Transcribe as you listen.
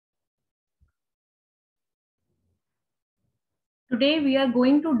Today we are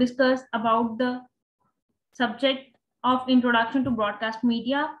going to discuss about the subject of introduction to broadcast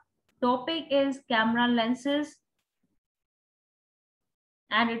media. Topic is camera lenses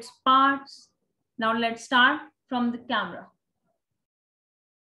and its parts. Now let's start from the camera.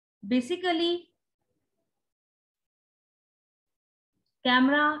 Basically,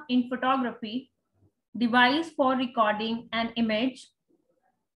 camera in photography, device for recording an image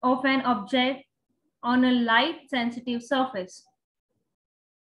of an object on a light sensitive surface.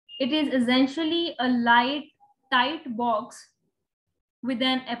 It is essentially a light tight box with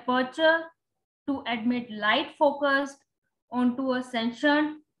an aperture to admit light focused onto a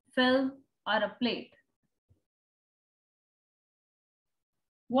sanctioned film or a plate.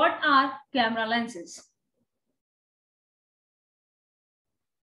 What are camera lenses?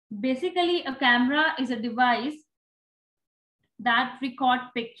 Basically, a camera is a device that records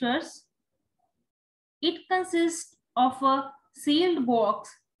pictures. It consists of a sealed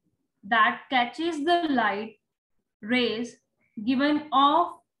box that catches the light rays given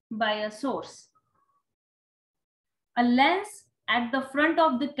off by a source. A lens at the front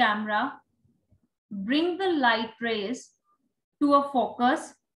of the camera brings the light rays to a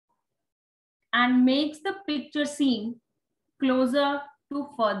focus and makes the picture seem closer to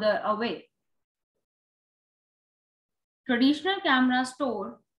further away. Traditional cameras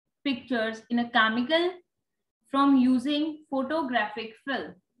store pictures in a chemical from using photographic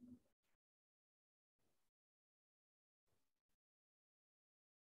film.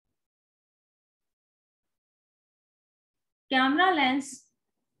 Camera lens,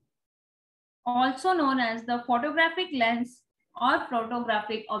 also known as the photographic lens or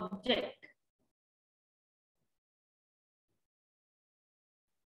photographic object,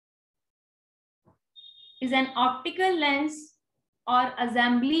 is an optical lens or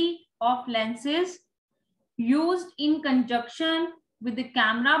assembly of lenses used in conjunction with the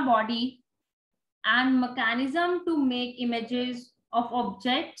camera body and mechanism to make images of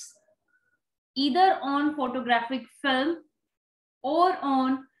objects either on photographic film or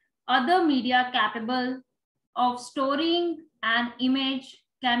on other media capable of storing an image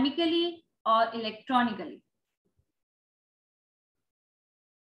chemically or electronically.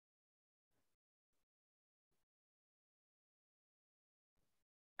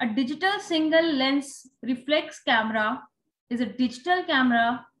 A digital single lens reflex camera is a digital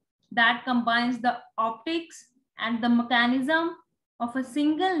camera that combines the optics and the mechanism of a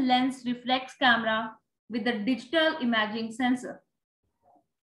single lens reflex camera with a digital imaging sensor.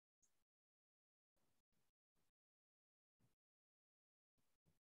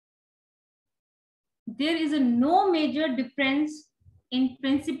 There is no major difference in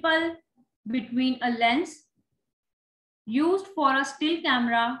principle between a lens used for a still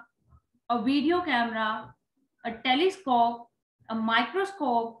camera, a video camera, a telescope, a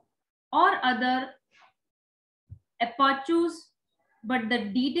microscope, or other apertures, but the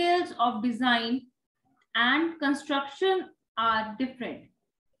details of design and construction are different.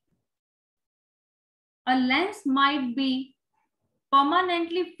 A lens might be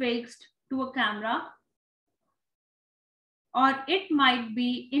permanently fixed to a camera, or it might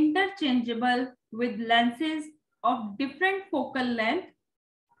be interchangeable with lenses of different focal length,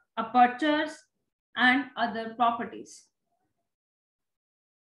 apertures, and other properties.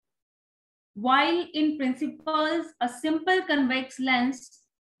 While in principles, a simple convex lens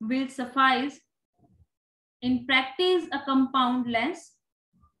will suffice, in practice, a compound lens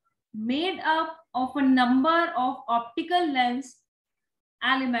made up of a number of optical lens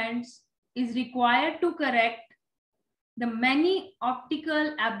elements is required to correct the many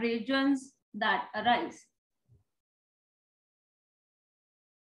optical aberrations that arise.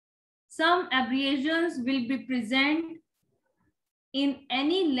 Some aberrations will be present in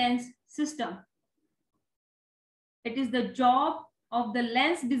any lens system. It is the job of the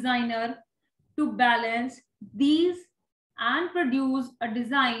lens designer to balance these and produce a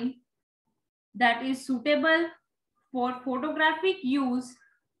design that is suitable for photographic use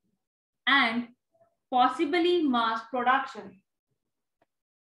and possibly mass production.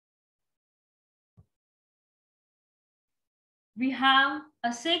 We have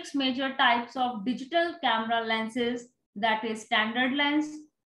 6 major types of digital camera lenses, that is standard lens,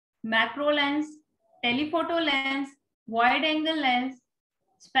 macro lens, telephoto lens, wide angle lens,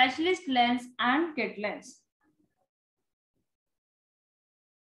 specialist lens, and kit lens.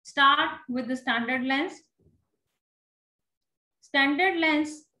 Start with the standard lens. Standard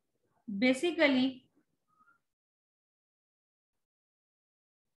lens basically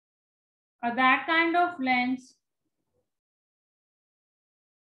are that kind of lens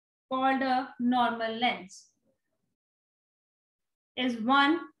called a normal lens. is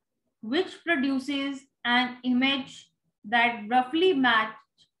one which produces an image that roughly matches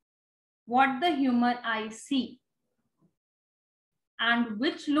what the human eye sees and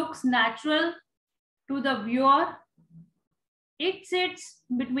which looks natural to the viewer. It sits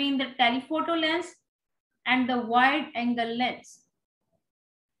between the telephoto lens and the wide angle lens,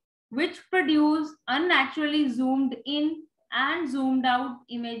 which produce unnaturally zoomed in and zoomed out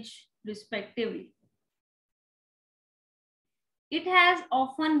image respectively. It has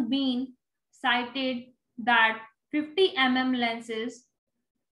often been cited that 50 mm lenses,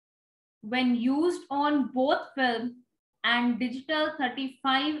 when used on both film and digital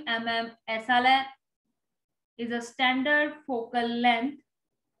 35 mm SLR, is a standard focal length.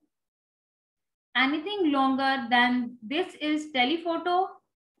 Anything longer than this is telephoto,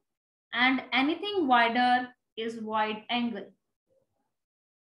 and anything wider is wide angle.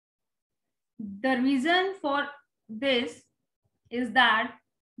 The reason for this is that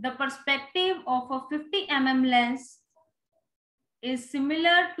the perspective of a 50 mm lens is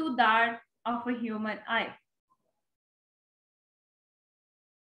similar to that of a human eye.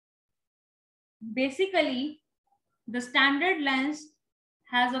 Basically, the standard lens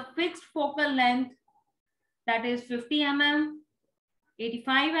has a fixed focal length, that is 50 mm,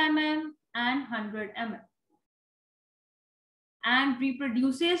 85 mm, and 100 mm, and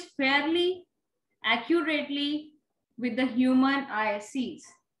reproduces fairly accurately with the human eye sees.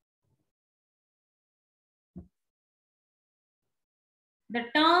 The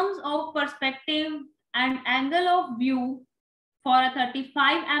terms of perspective and angle of view for a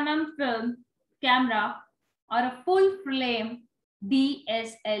 35 mm film camera or a full frame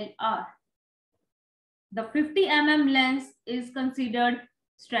DSLR. The 50 mm lens is considered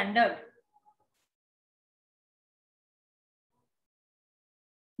standard.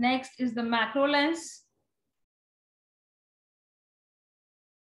 Next is the macro lens.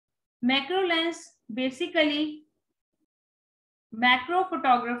 Macro lens, basically, macro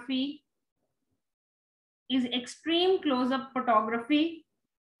photography is extreme close-up photography,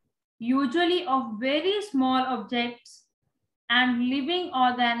 usually of very small objects and living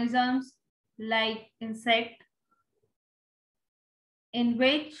organisms like insect, in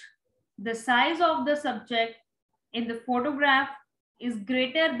which the size of the subject in the photograph is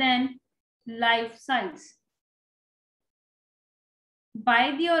greater than life size.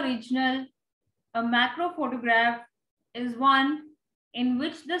 By the original, a macro photograph is one in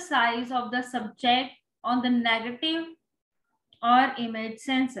which the size of the subject on the negative or image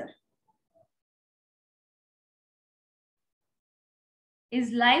sensor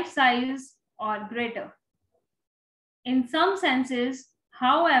is life size or greater. In some senses,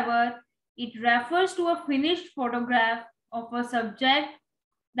 however, it refers to a finished photograph of a subject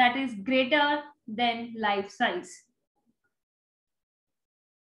that is greater than life size.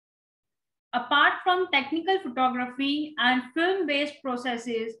 Apart from technical photography and film-based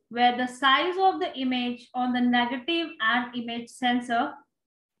processes where the size of the image on the negative and image sensor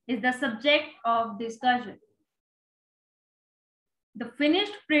is the subject of discussion, the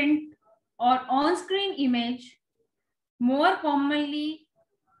finished print or on-screen image more commonly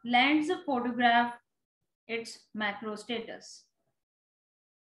lends a photograph its macro status.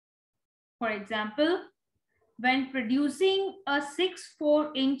 For example, when producing a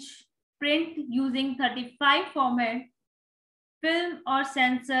 6.4-inch print using 35 format, film or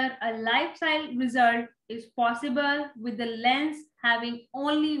sensor, a life-size result is possible with the lens having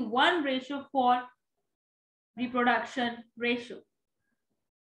only 1:4 reproduction ratio.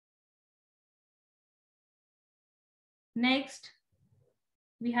 Next,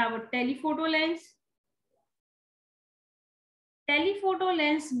 we have a telephoto lens. Telephoto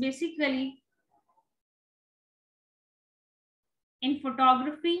lens, basically, in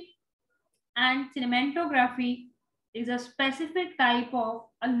photography and cinematography, is a specific type of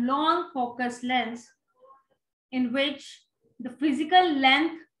a long focus lens in which the physical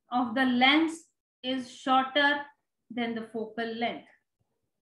length of the lens is shorter than the focal length.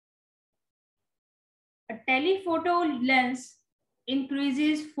 A telephoto lens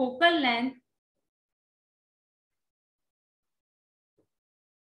increases focal length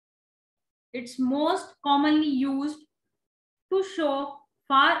It's most commonly used to show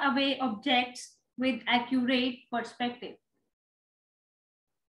far away objects with accurate perspective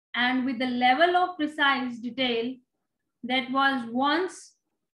and with the level of precise detail that was once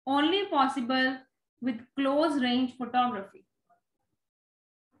only possible with close range photography.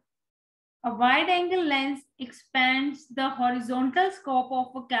 A wide angle lens expands the horizontal scope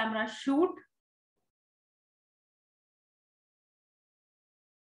of a camera shoot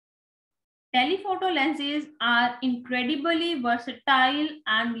Telephoto lenses are incredibly versatile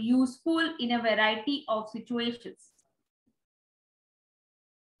and useful in a variety of situations.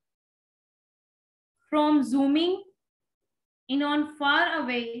 From zooming in on far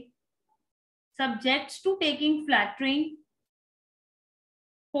away subjects to taking flattering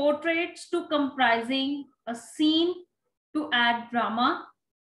portraits to comprising a scene to add drama,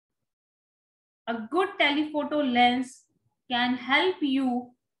 a good telephoto lens can help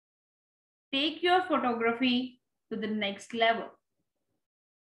you take your photography to the next level.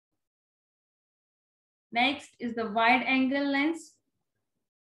 Next is the wide angle lens.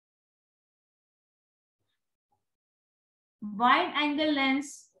 Wide angle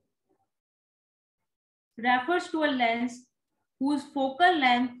lens refers to a lens whose focal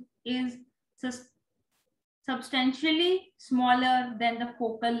length is substantially smaller than the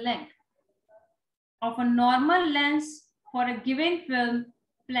focal length of a normal lens for a given film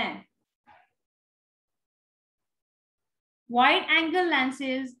plane. Wide angle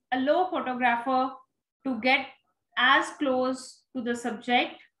lenses allow photographer to get as close to the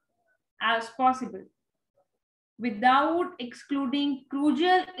subject as possible without excluding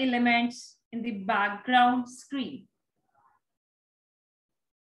crucial elements in the background screen,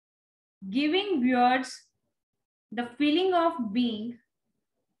 giving viewers the feeling of being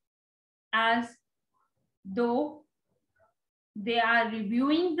as though they are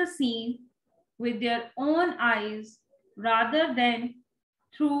reviewing the scene with their own eyes rather than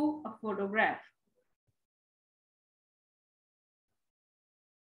through a photograph.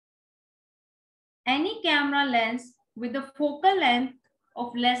 Any camera lens with a focal length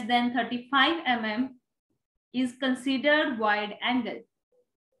of less than 35 mm is considered wide angle.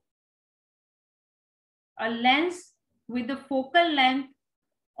 A lens with a focal length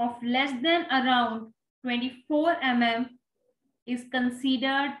of less than around 24 mm is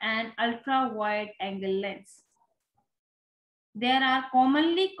considered an ultra wide angle lens. They are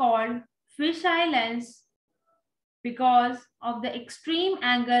commonly called fisheye lens because of the extreme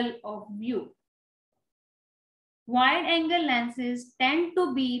angle of view. Wide angle lenses tend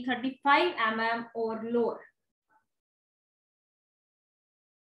to be 35 mm or lower.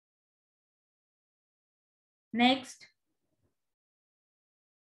 Next,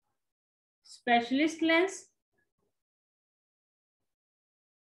 specialist lens.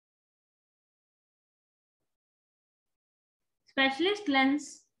 Specialist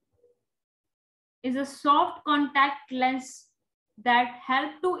lens is a soft contact lens that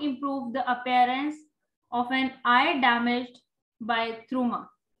helps to improve the appearance of an eye damaged by trauma.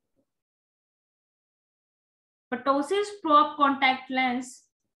 Ptosis probe contact lens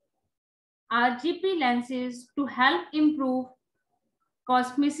are GP lenses to help improve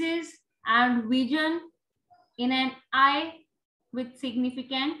cosmesis and vision in an eye with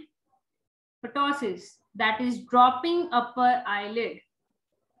significant ptosis, that is dropping upper eyelid.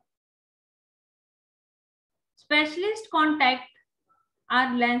 Specialist contact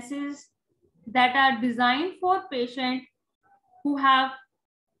are lenses that are designed for patients who have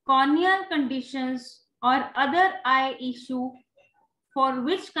corneal conditions or other eye issue for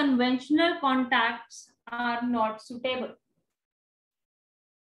which conventional contacts are not suitable.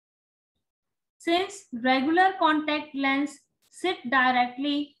 Since regular contact lens sit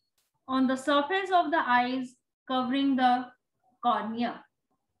directly on the surface of the eyes covering the cornea,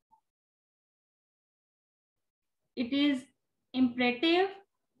 it is imperative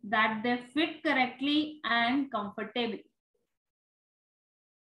that they fit correctly and comfortably.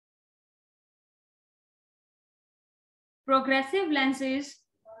 Progressive lenses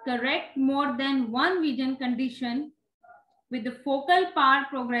correct more than one vision condition with the focal part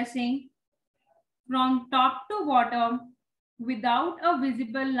progressing from top to bottom without a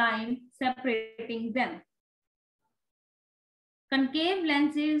visible line separating them. Concave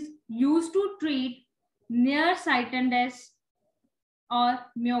lenses used to treat nearsightedness or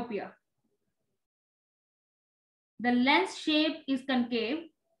myopia. The lens shape is concave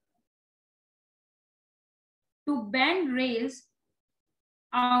to bend rays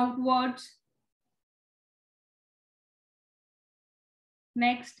outwards.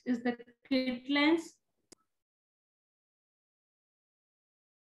 Next is the kit lens.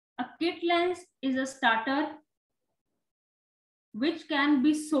 A kit lens is a starter which can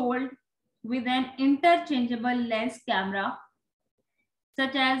be sold with an interchangeable lens camera,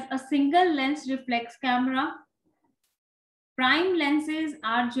 such as a single lens reflex camera. Prime lenses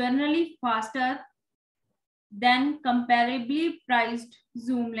are generally faster than comparably priced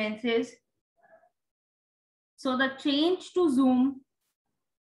zoom lenses. So the change to zoom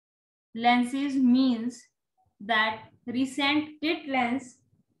lenses means that recent kit lens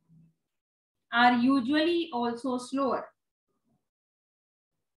are usually also slower.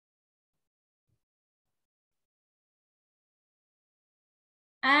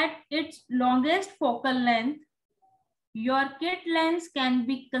 At its longest focal length, your kit lens can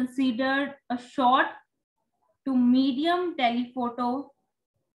be considered a short to medium telephoto,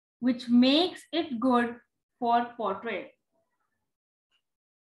 which makes it good for portrait.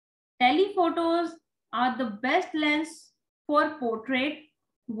 Telephotos are the best lens for portrait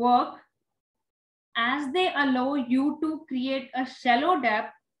work as they allow you to create a shallow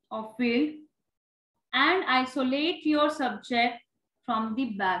depth of field and isolate your subject from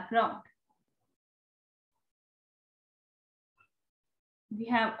the background. We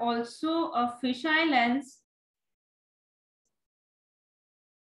have also a fisheye lens.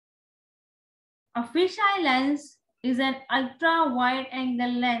 A fisheye lens is an ultra wide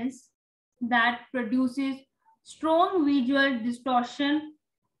angle lens that produces strong visual distortion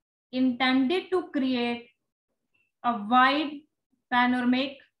intended to create a wide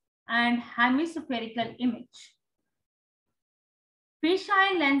panoramic and hemispherical image.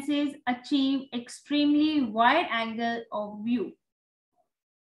 Fisheye lenses achieve extremely wide angle of view.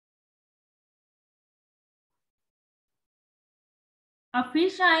 A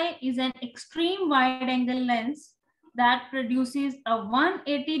fisheye is an extreme wide angle lens that produces a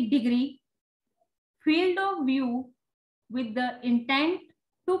 180-degree field of view with the intent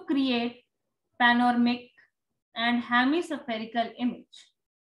to create panoramic and hemispherical image.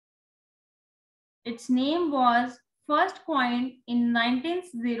 Its name was first coined in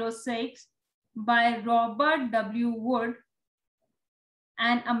 1906 by Robert W. Wood,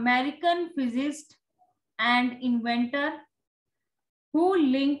 an American physicist and inventor who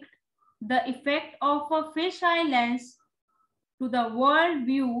linked the effect of a fisheye lens to the world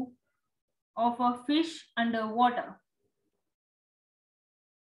view of a fish underwater.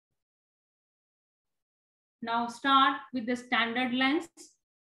 Now start with the standard lens.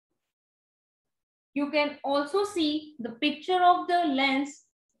 You can also see the picture of the lens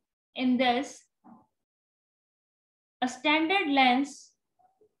in this. A standard lens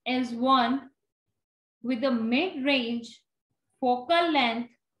is one with a mid-range focal length,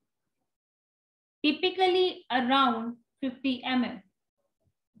 typically around 50 mm.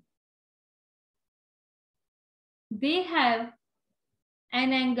 They have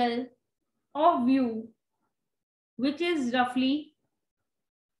an angle of view which is roughly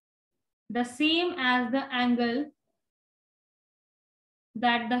the same as the angle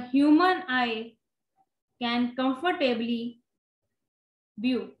that the human eye can comfortably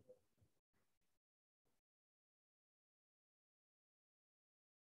view.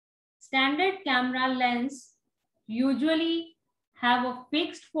 Standard camera lens usually have a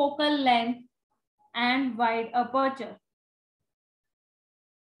fixed focal length and wide aperture.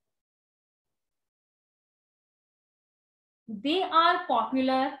 They are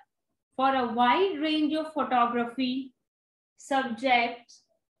popular for a wide range of photography subjects,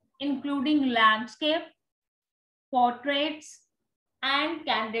 including landscape, portraits, and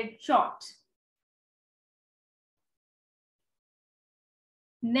candid shots.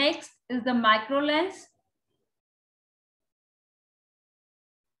 Next is the macro lens.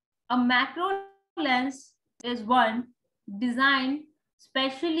 A macro lens is one designed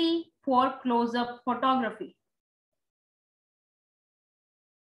specially for close-up photography.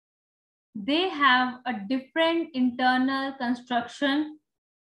 They have a different internal construction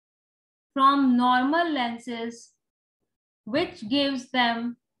from normal lenses, which gives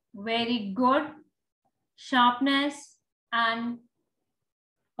them very good sharpness and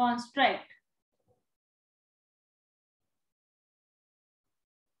contrast.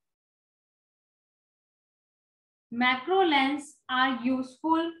 Macro lenses are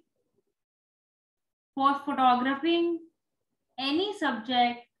useful for photographing any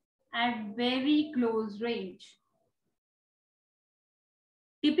subject at very close range.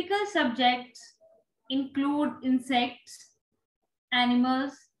 Typical subjects include insects,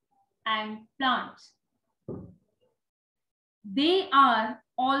 animals, and plants. They are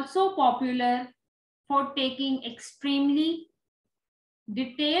also popular for taking extremely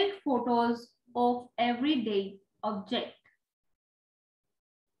detailed photos of everyday objects.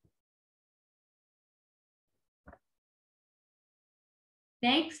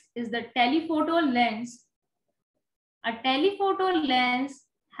 Next is the telephoto lens. A telephoto lens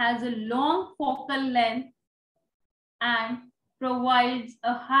has a long focal length and provides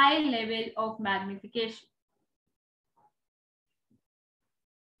a high level of magnification.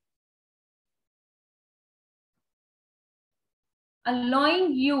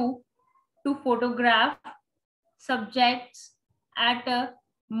 Allowing you to photograph subjects at a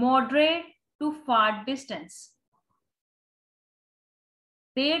moderate to far distance.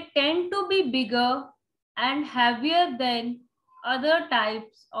 They tend to be bigger and heavier than other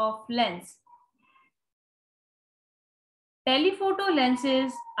types of lens. Telephoto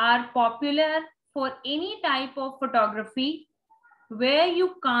lenses are popular for any type of photography where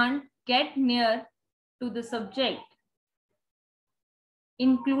you can't get near to the subject,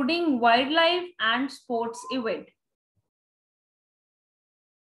 including wildlife and sports events.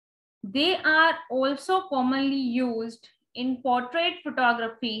 They are also commonly used in portrait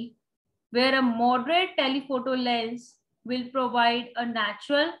photography, where a moderate telephoto lens will provide a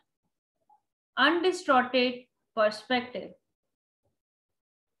natural, undistorted perspective.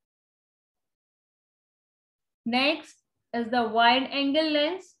 Next is the wide angle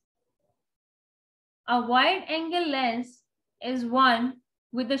lens. A wide angle lens is one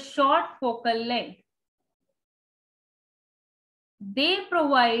with a short focal length. They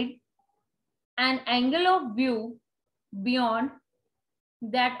provide an angle of view beyond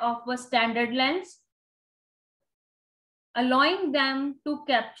that of a standard lens, allowing them to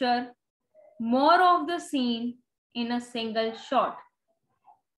capture more of the scene in a single shot.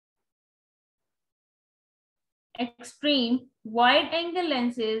 Extreme wide-angle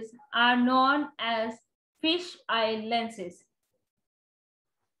lenses are known as fish-eye lenses.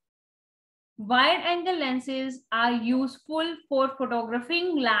 Wide-angle lenses are useful for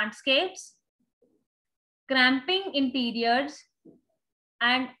photographing landscapes, cramping interiors,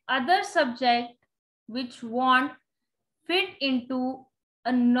 and other subjects which won't fit into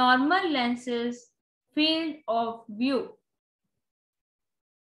a normal lens's field of view.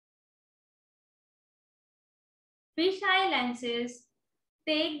 Fisheye lenses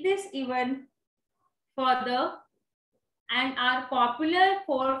take this even further and are popular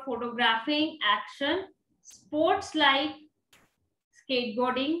for photographing action sports like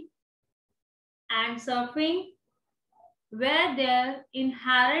skateboarding and surfing, where their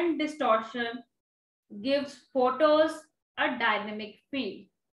inherent distortion gives photos a dynamic feel.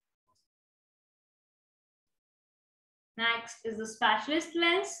 Next is the specialist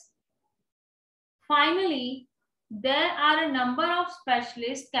lens. Finally, there are a number of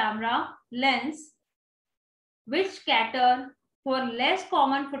specialist camera lenses which cater for less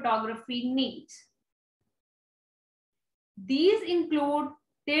common photography needs. These include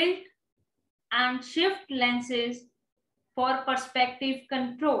tilt and shift lenses for perspective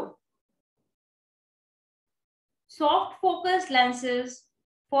control, soft focus lenses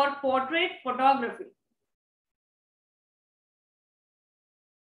for portrait photography,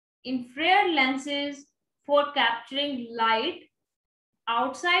 infrared lenses for capturing light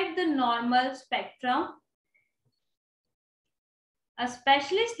outside the normal spectrum. A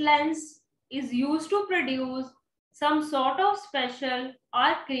specialist lens is used to produce some sort of special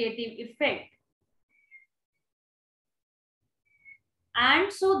or creative effect.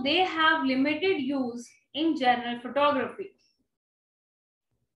 And so they have limited use in general photography.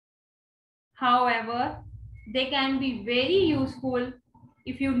 However, they can be very useful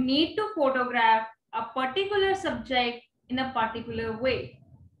if you need to photograph a particular subject in a particular way.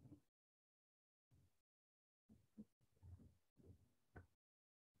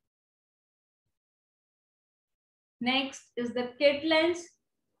 Next is the kit lens.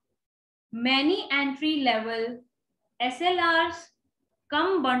 Many entry-level SLRs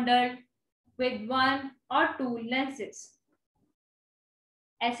come bundled with one or two lenses.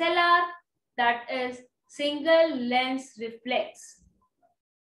 SLR, that is single lens reflex,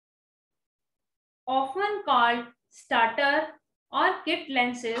 often called starter or kit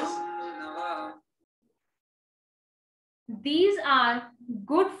lenses. These are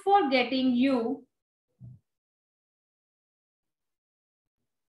good for getting you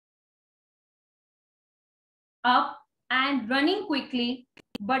up and running quickly,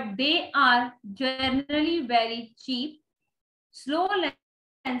 but they are generally very cheap, slow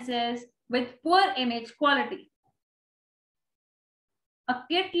lenses with poor image quality. A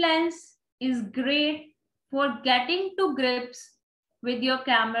kit lens is great for getting to grips with your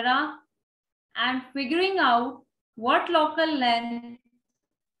camera and figuring out what local lens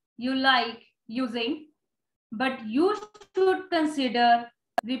you like using, but you should consider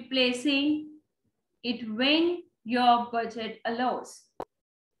replacing it when your budget allows.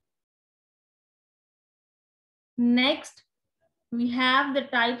 Next, we have the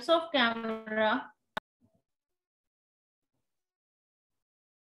types of camera.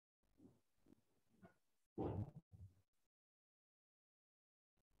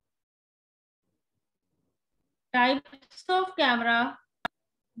 Types of camera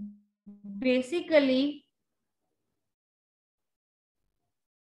basically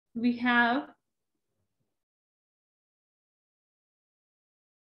we have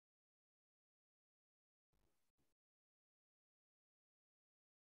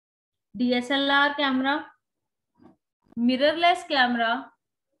DSLR camera, mirrorless camera,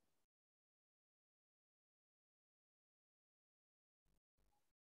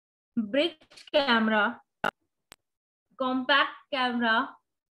 bridge camera, compact camera,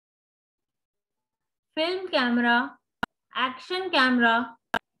 film camera, action camera,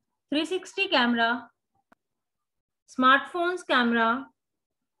 360 camera, smartphones camera,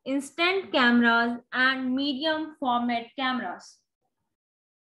 instant cameras, and medium format cameras.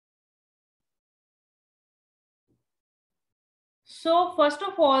 So first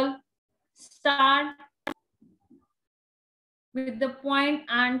of all, start with the point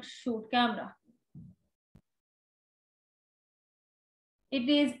and shoot camera. It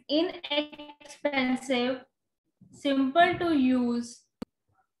is inexpensive, simple to use,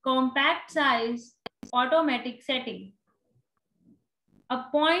 compact size, automatic setting. A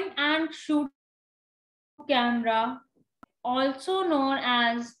point and shoot camera, also known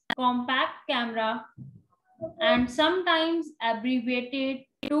as compact camera and sometimes abbreviated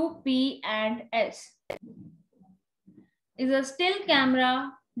to P and S, is a still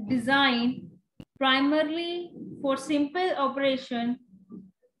camera designed primarily for simple operation.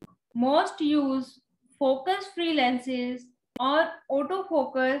 Most use focus-free lenses or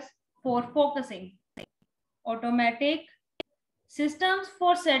autofocus for focusing. Automatic systems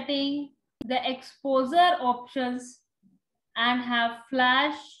for setting the exposure options and have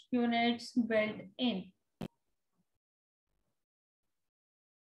flash units built in.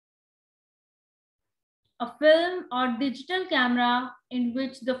 A film or digital camera in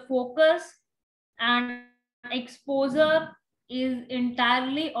which the focus and exposure is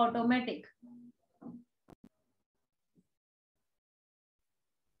entirely automatic.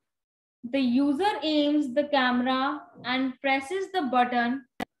 The user aims the camera and presses the button.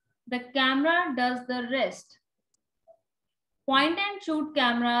 The camera does the rest. Point and shoot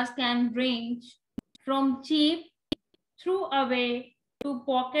cameras can range from cheap throwaway to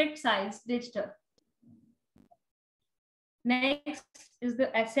pocket-sized digital. Next is the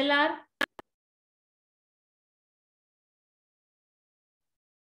SLR.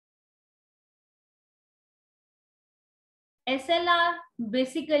 SLR,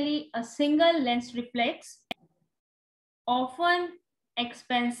 basically a single lens reflex, often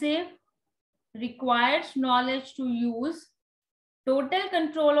expensive, requires knowledge to use, total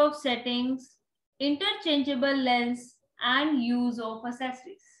control of settings, interchangeable lens, and use of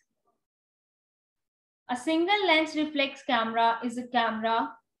accessories. A single lens reflex camera is a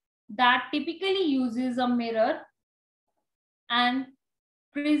camera that typically uses a mirror and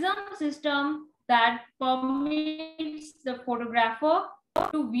prism system that permits the photographer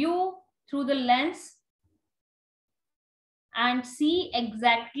to view through the lens and see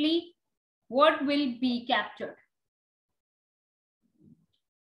exactly what will be captured.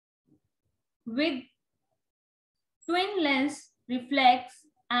 With twin lens reflex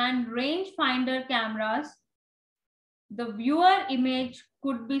and rangefinder cameras, the viewer image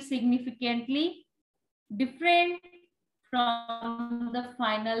could be significantly different from the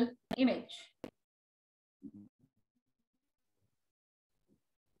final image.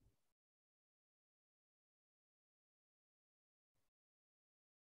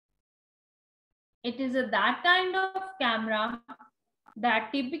 It is that kind of camera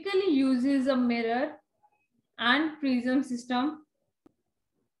that typically uses a mirror and prism system.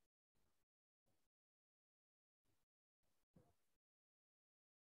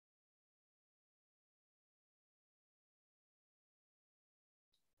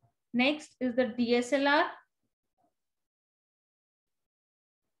 Next is the DSLR.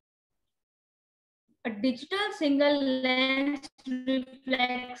 A digital single lens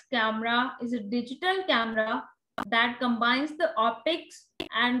reflex camera is a digital camera that combines the optics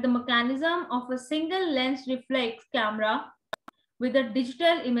and the mechanism of a single lens reflex camera with a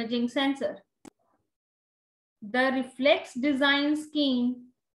digital imaging sensor. The reflex design scheme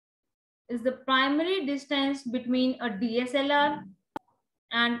is the primary distance between a DSLR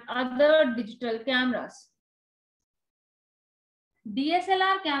and other digital cameras.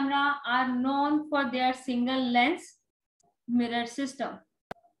 DSLR cameras are known for their single lens mirror system.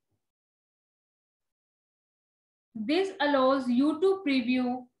 This allows you to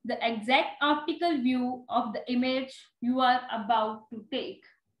preview the exact optical view of the image you are about to take.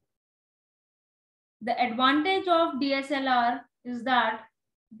 The advantage of DSLR is that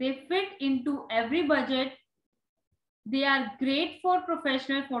they fit into every budget. They are great for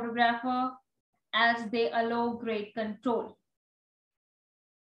professional photographer as they allow great control.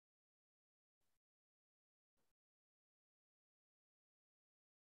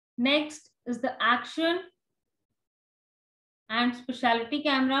 Next is the action and specialty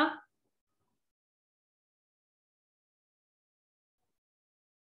camera.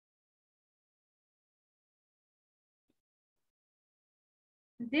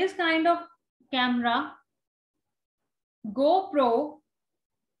 This kind of camera, GoPro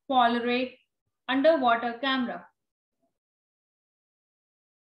Polaroid underwater camera.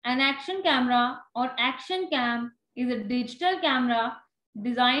 An action camera or action cam is a digital camera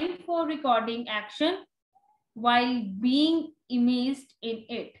designed for recording action while being immersed in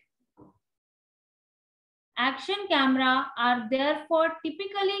it. Action camera are therefore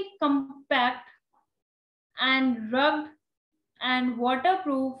typically compact and rugged and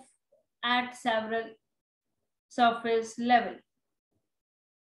waterproof at several surface level.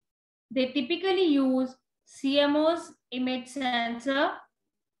 They typically use CMOS image sensor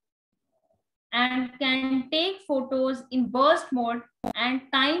and can take photos in burst mode and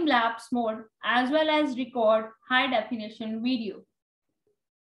time-lapse mode, as well as record high-definition video.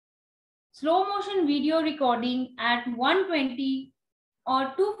 Slow motion video recording at 120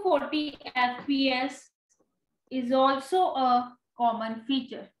 or 240 FPS is also a common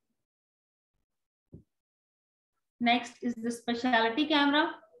feature. Next is the specialty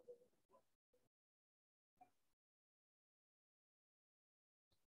camera.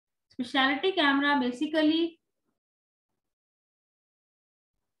 Specialty camera basically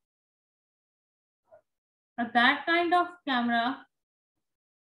that kind of camera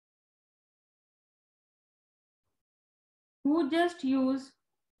who just use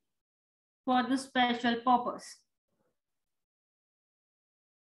for the special purpose.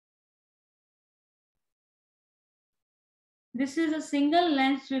 This is a single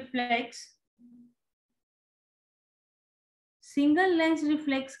lens reflex. Single lens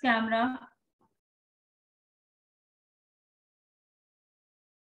reflex camera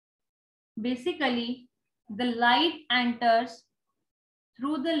basically the light enters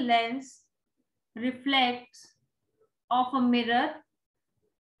through the lens, reflects of a mirror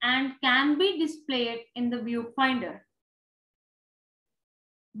and can be displayed in the viewfinder.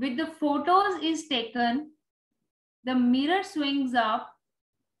 With the photos is taken, the mirror swings up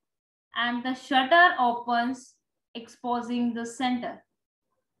and the shutter opens, exposing the center.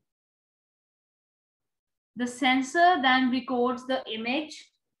 The sensor then records the image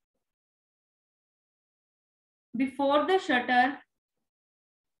before the shutter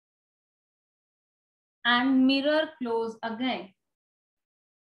and mirror close again.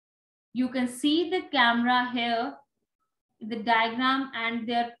 You can see the camera here, the diagram and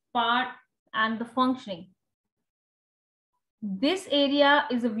their part and the functioning. This area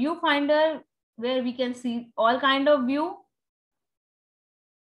is a viewfinder where we can see all kind of view.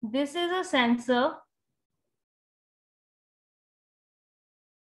 This is a sensor.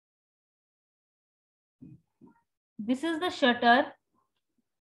 This is the shutter.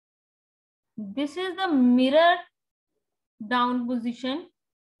 This is the mirror down position.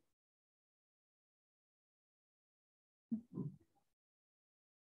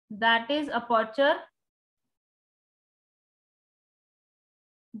 That is aperture.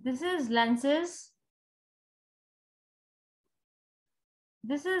 This is lenses.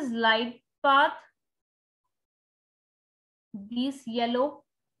 This is light path. This yellow.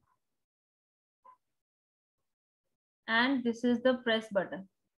 And this is the press button.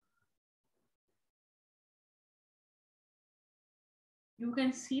 You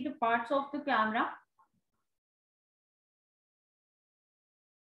can see the parts of the camera.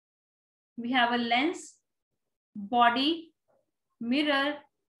 We have a lens, body, mirror,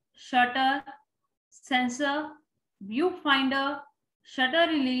 shutter, sensor, viewfinder,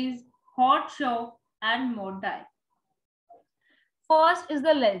 shutter release, hot show, and mode dial. First is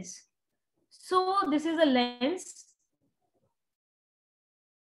the lens. So this is a lens.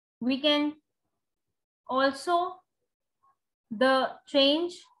 We can also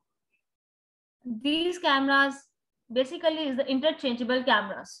change these cameras basically is the interchangeable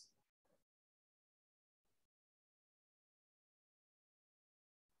cameras.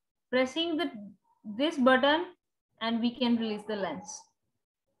 Pressing this button and we can release the lens.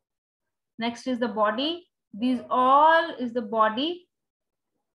 Next is the body. These all is the body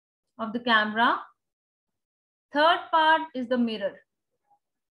of the camera. Third part is the mirror.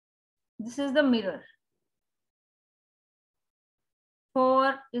 This is the mirror.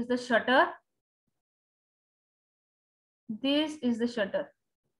 4 is the shutter. This is the shutter.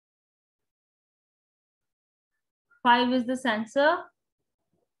 5 is the sensor.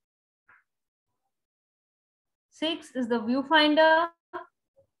 6 is the viewfinder.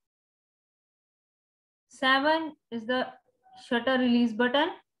 7 is the shutter release button.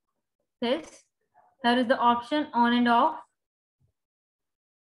 this. Here is the option on and off.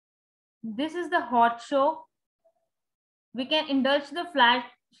 This is the hot show. We can indulge the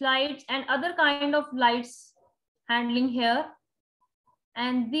flashlights and other kind of lights handling here.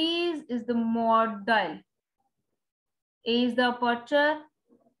 And this is the mode dial. A is the aperture.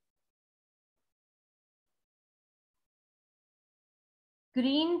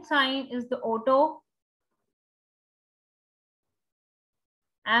 Green sign is the auto.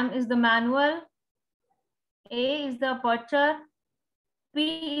 M is the manual. A is the aperture.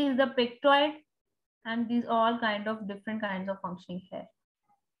 P is the pictoid. And these all kind of different kinds of functioning here.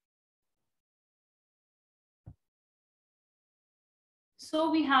 So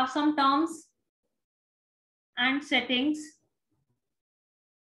we have some terms and settings.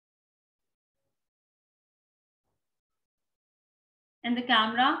 In the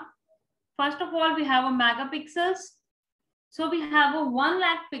camera, first of all, we have a megapixels. So we have a 1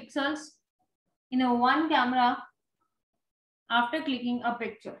 lakh pixels in a one camera after clicking a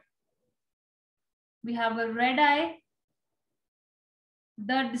picture. We have a red eye,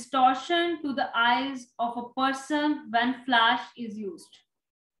 the distortion to the eyes of a person when flash is used.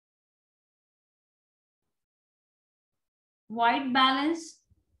 White balance,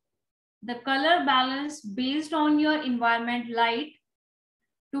 the color balance based on your environment light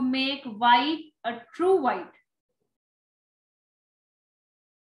to make white a true white.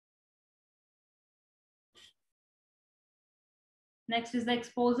 Next is the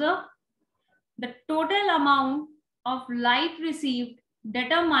exposure. The total amount of light received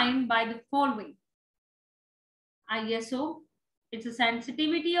determined by the following. ISO, it's a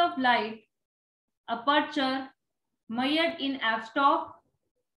sensitivity of light. Aperture, measured in f-stop,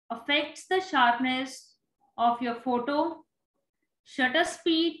 affects the sharpness of your photo. Shutter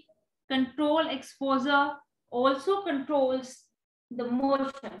speed, control exposure, also controls the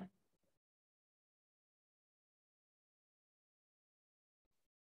motion.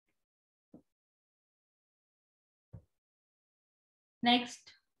 Next,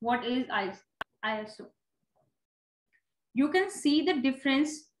 what is ISO? You can see the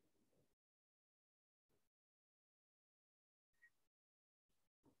difference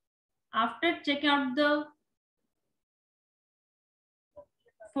after checking out the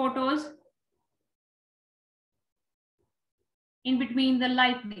photos in between the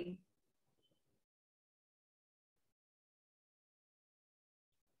lightning.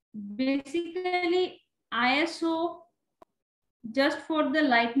 Basically, ISO just for the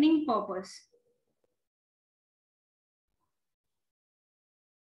lightning purpose.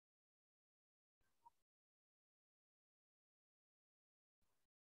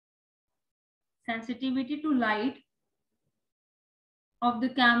 Sensitivity to light of the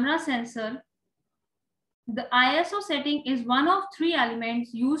camera sensor. The ISO setting is one of 3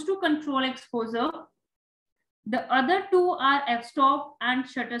 elements used to control exposure. The other 2 are f-stop and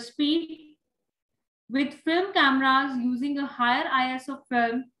shutter speed. With film cameras using a higher ISO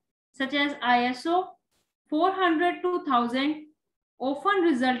film, such as ISO 400 to 1000, often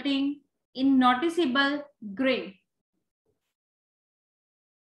resulting in noticeable grain.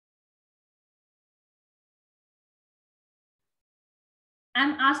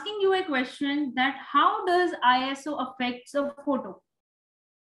 I'm asking you a question that how does ISO affect a photo?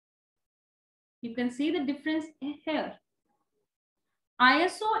 You can see the difference here.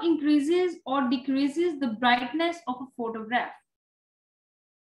 ISO increases or decreases the brightness of a photograph,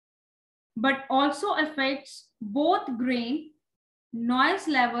 but also affects both grain, noise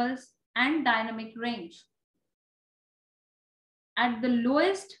levels, and dynamic range. At the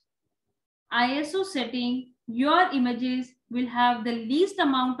lowest ISO setting, your images will have the least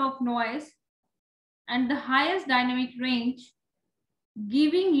amount of noise and the highest dynamic range,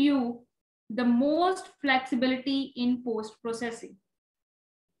 giving you the most flexibility in post-processing.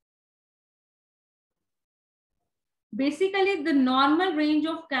 Basically, the normal range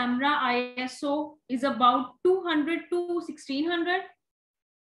of camera ISO is about 200 to 1600.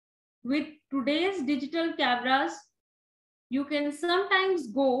 With today's digital cameras, you can sometimes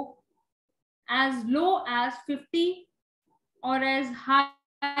go as low as 50 or as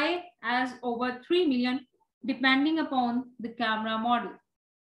high as over 3 million, depending upon the camera model.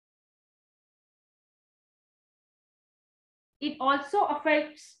 It also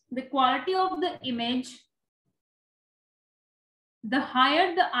affects the quality of the image. The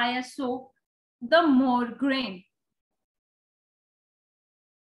higher the ISO, the more grain.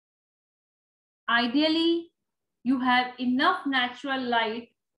 Ideally, you have enough natural light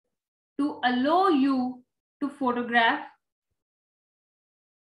to allow you to photograph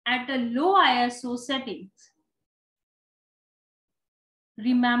at a low ISO settings.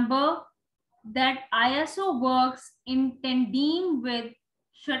 Remember that ISO works in tandem with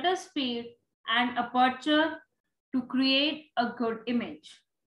shutter speed and aperture to create a good image.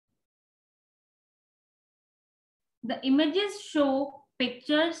 The images show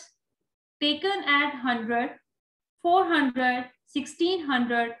pictures taken at 100, 400,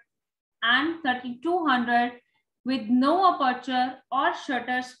 1600, and 3200 with no aperture or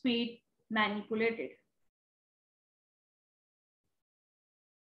shutter speed manipulated.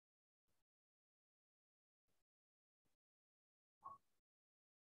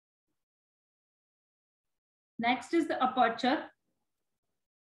 Next is the aperture.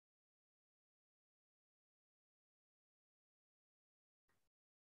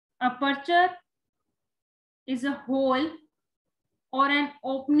 Aperture is a hole or an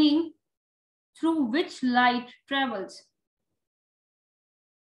opening through which light travels.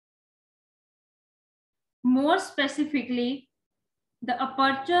 More specifically, the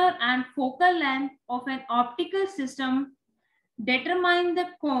aperture and focal length of an optical system determine the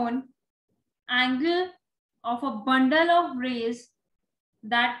cone angle of a bundle of rays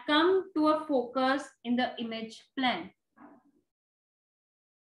that come to a focus in the image plane.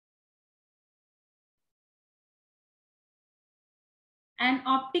 An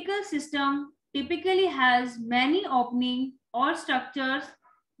optical system typically has many openings or structures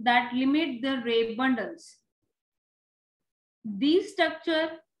that limit the ray bundles. These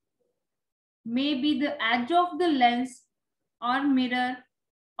structures may be the edge of the lens or mirror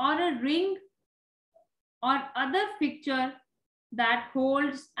or a ring or other fixture that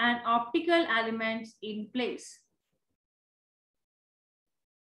holds an optical elements in place.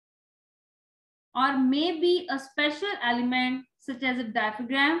 Or may be a special element such as a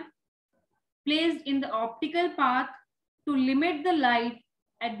diaphragm placed in the optical path to limit the light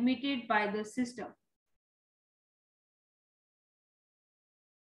admitted by the system.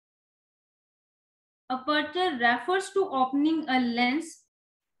 Aperture refers to opening a lens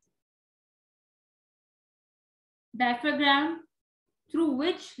diaphragm through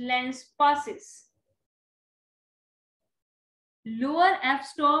which lens passes. Lower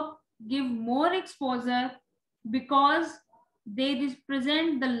f-stop give more exposure because they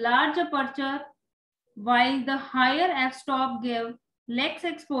represent the large aperture, while the higher f-stop give less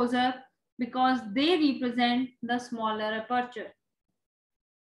exposure because they represent the smaller aperture.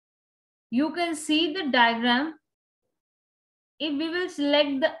 You can see the diagram. If we will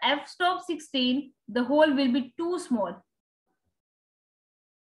select the f-stop 16, the hole will be too small.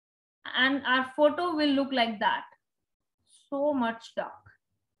 And our photo will look like that. So much dark.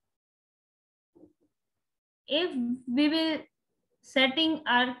 If we will setting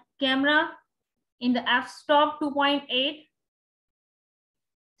our camera in the f-stop 2.8,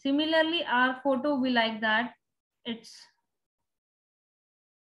 similarly, our photo will like that. It's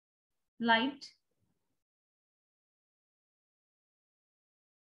light.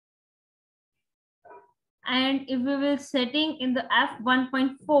 And if we will setting in the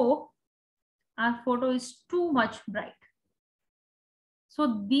f1.4, our photo is too much bright.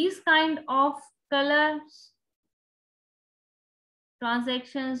 So these kind of colors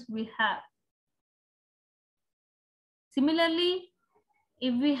transactions we have. Similarly,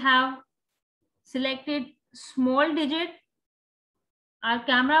 if we have selected small digit, our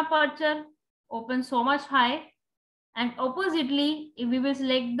camera aperture opens so much high, and oppositely, if we will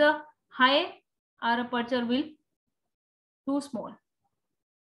select the high, our aperture will too small.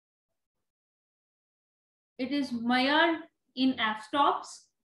 It is mirrored in f-stops,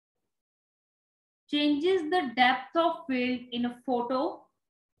 changes the depth of field in a photo.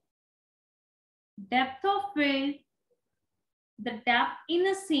 Depth of field, the depth in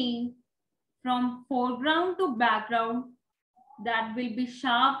a scene from foreground to background that will be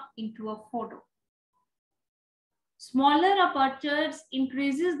sharp into a photo. Smaller apertures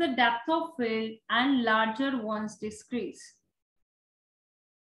increases the depth of field and larger ones decrease.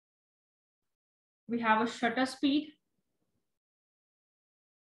 We have a shutter speed.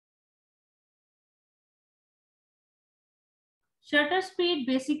 Shutter speed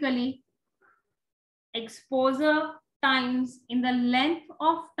basically exposure times in the length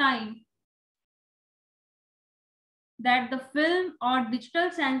of time that the film or digital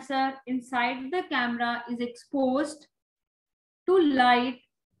sensor inside the camera is exposed to light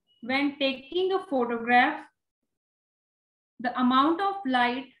when taking a photograph. The amount of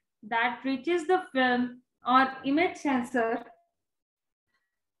light that reaches the film or image sensor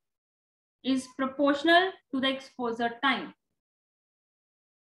is proportional to the exposure time.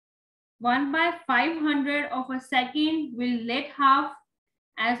 1/500 of a second will let half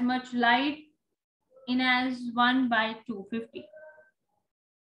as much light in as 1/250.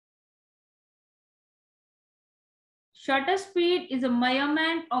 Shutter speed is a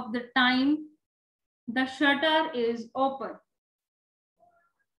measurement of the time the shutter is open.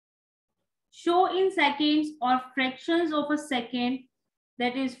 Show in seconds or fractions of a second,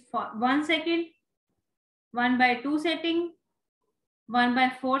 that is 1 second, 1/2 setting,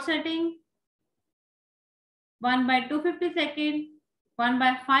 1/4 setting, 1/250 second,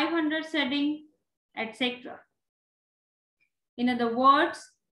 1/500 setting, etc. In other words,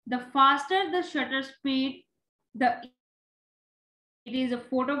 the faster the shutter speed, it is a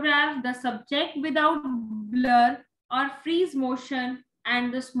photograph the subject without blur or freeze motion,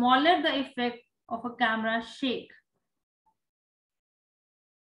 and the smaller the effect of a camera shake.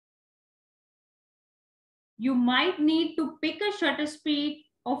 You might need to pick a shutter speed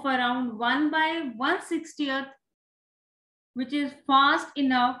of around 1/160th, which is fast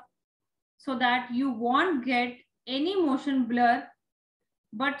enough so that you won't get any motion blur,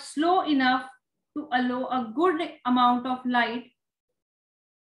 but slow enough to allow a good amount of light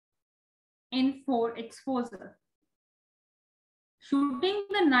in for exposure. Shooting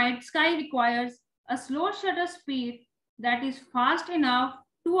the night sky requires a slow shutter speed that is fast enough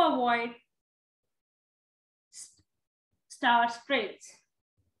to avoid star sprays.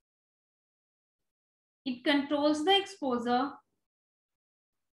 It controls the exposure,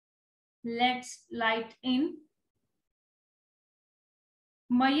 lets light in,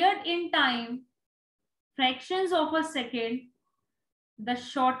 measured in time, fractions of a second. The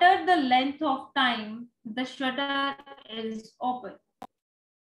shorter the length of time the shutter is open,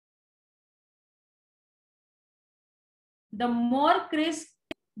 the more crisp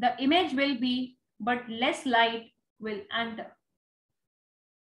the image will be, but less light will enter.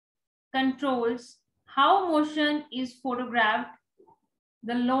 Controls how motion is photographed.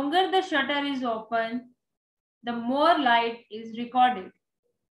 The longer the shutter is open, the more light is recorded.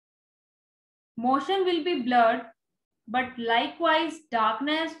 Motion will be blurred, but likewise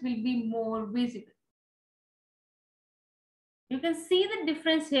darkness will be more visible. You can see the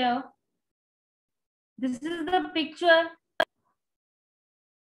difference here. This is the picture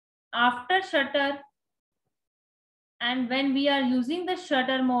after shutter, and when we are using the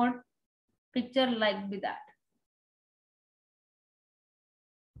shutter mode, picture like that.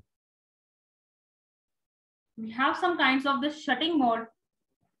 We have some kinds of the shutting mode.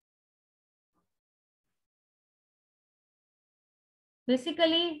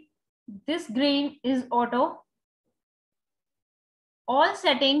 Basically, this green is auto. All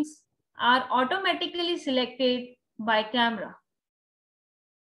settings are automatically selected by camera.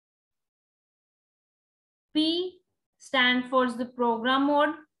 P stands for the program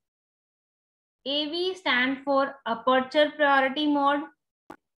mode. AV stands for aperture priority mode.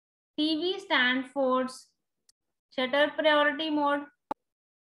 TV stands for shutter priority mode.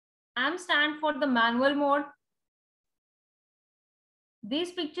 M stands for the manual mode.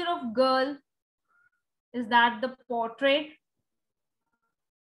 This picture of girl is that the portrait.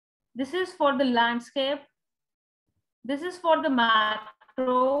 This is for the landscape. This is for the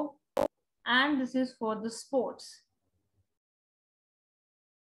macro, and this is for the sports.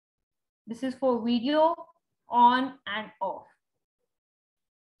 This is for video on and off.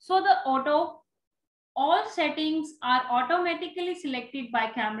 So the auto, all settings are automatically selected by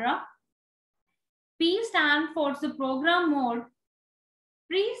camera. P stands for the program mode.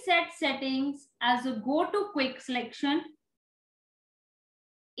 Preset settings as a go-to quick selection.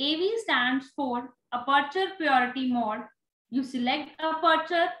 AV stands for aperture priority mode. You select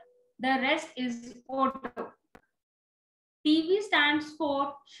aperture, the rest is auto. TV stands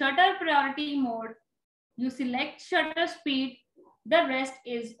for shutter priority mode. You select shutter speed, the rest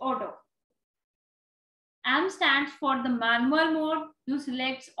is auto. M stands for the manual mode. You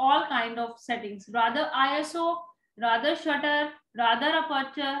select all kind of settings, rather ISO, rather shutter, rather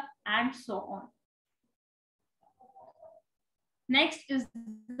aperture, and so on. Next is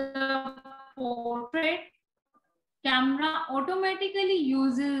the portrait. Camera automatically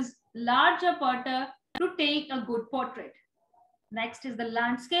uses large aperture to take a good portrait. Next is the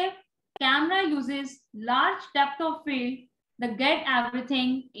landscape. Camera uses large depth of field to get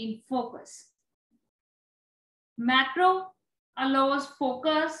everything in focus. Macro allows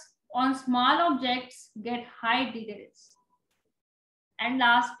focus on small objects, get high details. And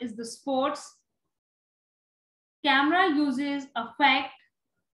last is the sports. Camera uses effect,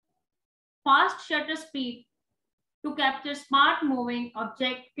 fast shutter speed to capture smart moving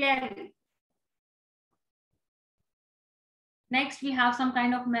object clearly. Next, we have some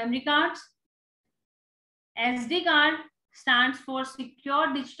kind of memory cards. SD card stands for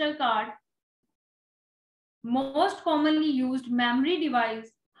secure digital card. Most commonly used memory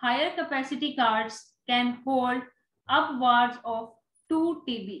device, higher capacity cards can hold upwards of 2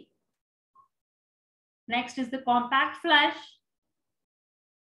 TB. Next is the compact flash,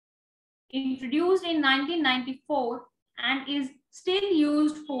 introduced in 1994 and is still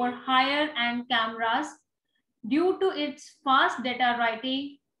used for higher end cameras due to its fast data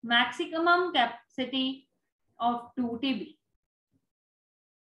writing, maximum capacity of 2 TB.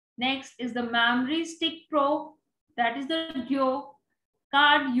 Next is the Memory Stick Pro, that is the duo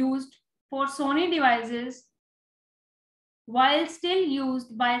card used for Sony devices. While still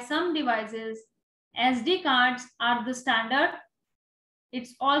used by some devices, SD cards are the standard.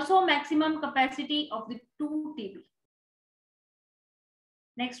 It's also maximum capacity of the 2 TB.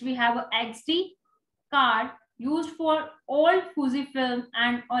 Next, we have a XD card used for old Fujifilm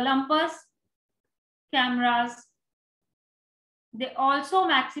and Olympus cameras. They also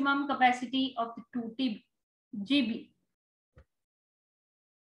maximum capacity of the 2 GB.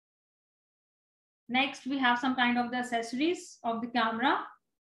 Next, we have some kind of the accessories of the camera.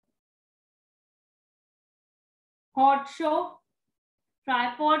 Hot show,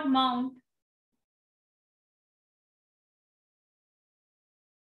 tripod mount,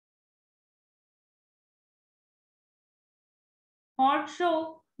 hot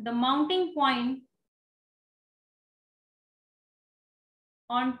show, the mounting point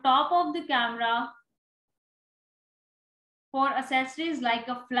on top of the camera for accessories like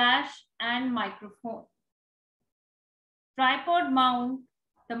a flash and microphone. Tripod mount,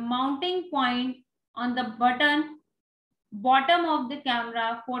 the mounting point on the bottom of the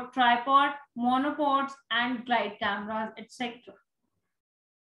camera for tripod, monopods, and glide cameras, etc.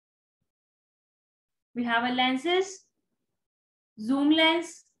 We have a lenses, zoom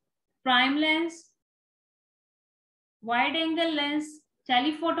lens, prime lens, wide angle lens,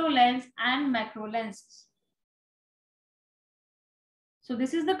 telephoto lens, and macro lenses. So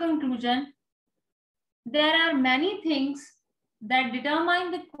this is the conclusion. There are many things that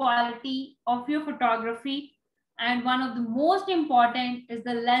determine the quality of your photography, and one of the most important is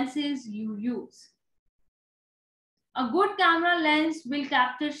the lenses you use. A good camera lens will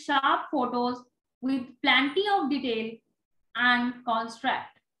capture sharp photos with plenty of detail and contrast,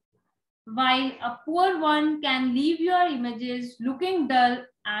 while a poor one can leave your images looking dull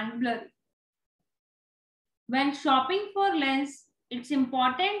and blurry. When shopping for lens, it's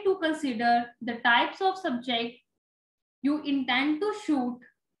important to consider the types of subject you intend to shoot,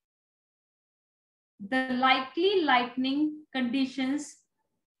 the likely lighting conditions,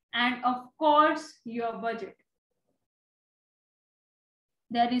 and of course, your budget.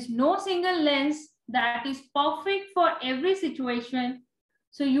 There is no single lens that is perfect for every situation,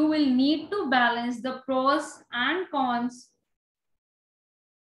 so you will need to balance the pros and cons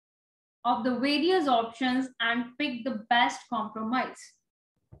of the various options and pick the best compromise.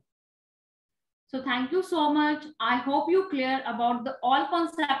 So thank you so much. I hope you clear about the all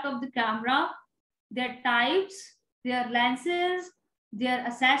concept of the camera, their types, their lenses, their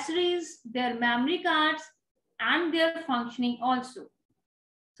accessories, their memory cards, and their functioning also.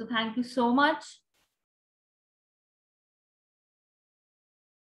 So thank you so much.